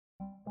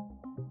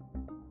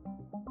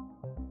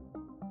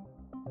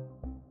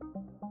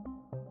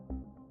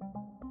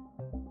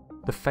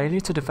The failure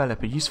to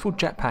develop a useful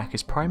jetpack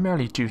is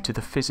primarily due to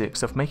the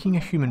physics of making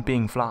a human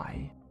being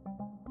fly.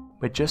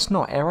 We're just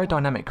not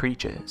aerodynamic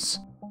creatures.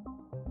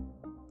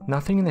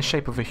 Nothing in the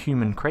shape of a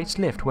human creates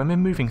lift when we're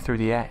moving through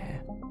the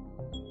air.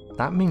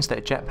 That means that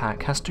a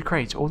jetpack has to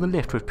create all the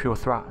lift with pure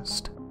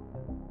thrust.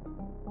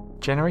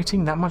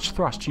 Generating that much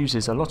thrust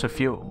uses a lot of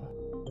fuel.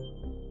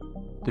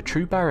 The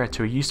true barrier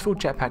to a useful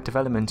jetpack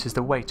development is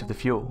the weight of the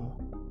fuel.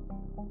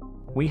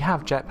 We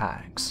have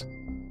jetpacks,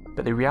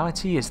 but the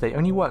reality is they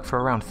only work for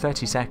around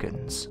 30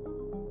 seconds.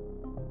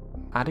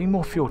 Adding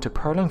more fuel to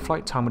prolong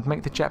flight time would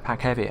make the jetpack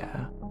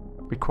heavier,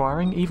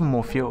 requiring even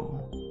more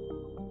fuel.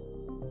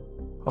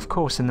 Of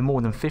course, in the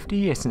more than 50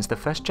 years since the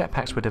first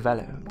jetpacks were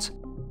developed,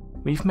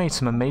 we've made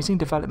some amazing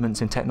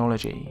developments in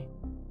technology.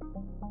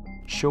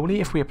 Surely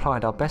if we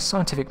applied our best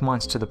scientific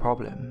minds to the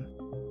problem,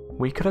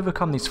 we could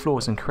overcome these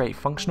flaws and create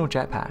functional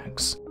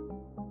jetpacks.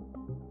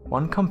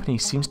 One company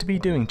seems to be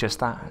doing just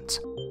that.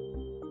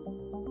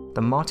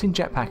 The Martin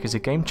Jetpack is a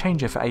game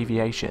changer for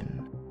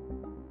aviation.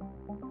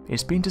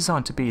 It's been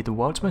designed to be the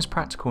world's most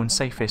practical and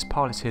safest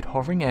piloted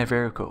hovering air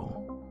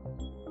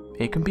vehicle.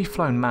 It can be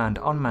flown manned,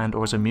 unmanned,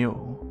 or as a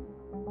mule.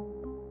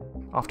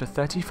 After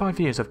 35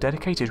 years of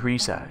dedicated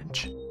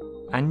research,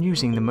 and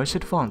using the most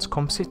advanced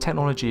composite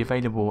technology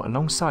available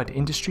alongside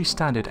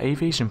industry-standard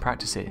aviation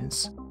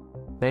practices,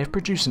 they have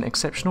produced an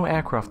exceptional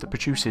aircraft that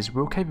produces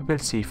real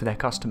capability for their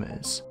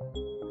customers,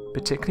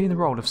 particularly in the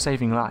role of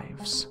saving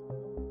lives.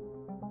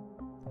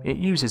 It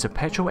uses a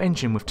petrol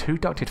engine with 2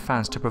 ducted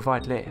fans to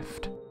provide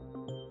lift.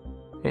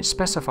 It's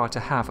specified to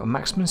have a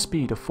maximum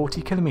speed of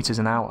 40 km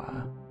an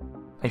hour,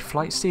 a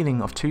flight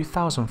ceiling of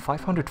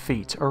 2,500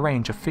 feet, a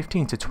range of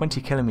 15 to 20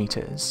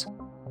 km,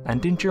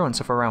 and endurance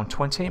of around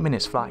 28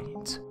 minutes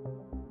flight.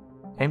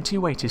 Empty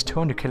weight is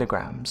 200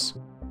 kilograms.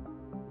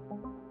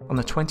 On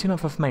the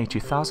 29th of May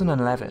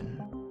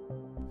 2011,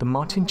 the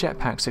Martin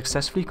Jetpack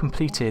successfully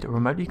completed a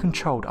remotely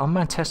controlled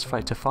unmanned test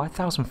flight to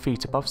 5,000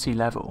 feet above sea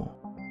level,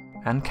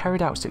 and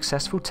carried out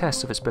successful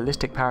tests of its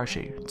ballistic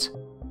parachute.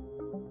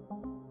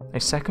 A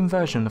second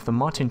version of the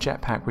Martin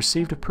Jetpack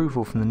received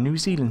approval from the New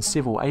Zealand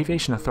Civil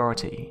Aviation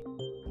Authority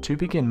to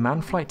begin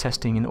manned flight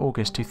testing in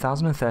August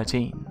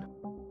 2013.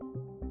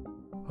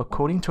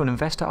 According to an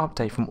investor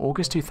update from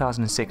August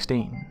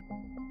 2016,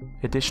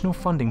 additional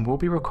funding will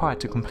be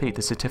required to complete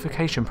the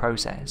certification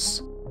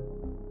process.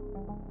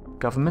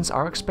 Governments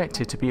are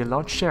expected to be a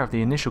large share of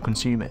the initial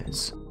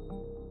consumers.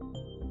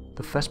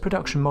 The first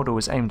production model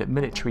is aimed at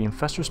military and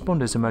first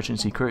responders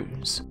emergency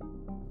crews,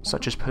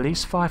 such as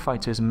police,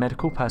 firefighters, and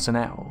medical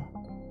personnel.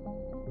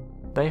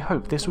 They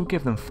hope this will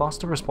give them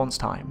faster response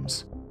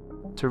times,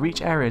 to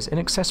reach areas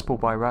inaccessible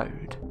by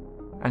road,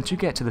 and to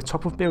get to the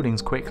top of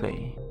buildings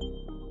quickly.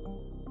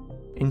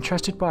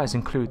 Interested buyers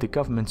include the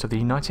government of the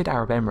United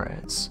Arab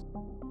Emirates.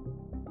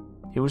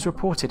 It was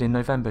reported in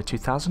November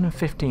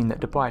 2015 that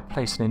Dubai had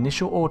placed an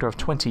initial order of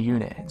 20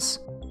 units,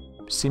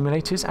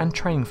 simulators and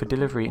training for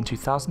delivery in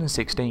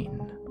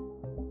 2016.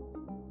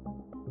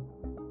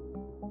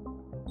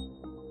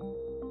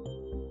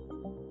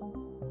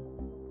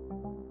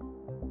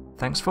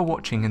 Thanks for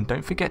watching, and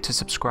don't forget to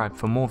subscribe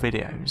for more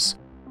videos.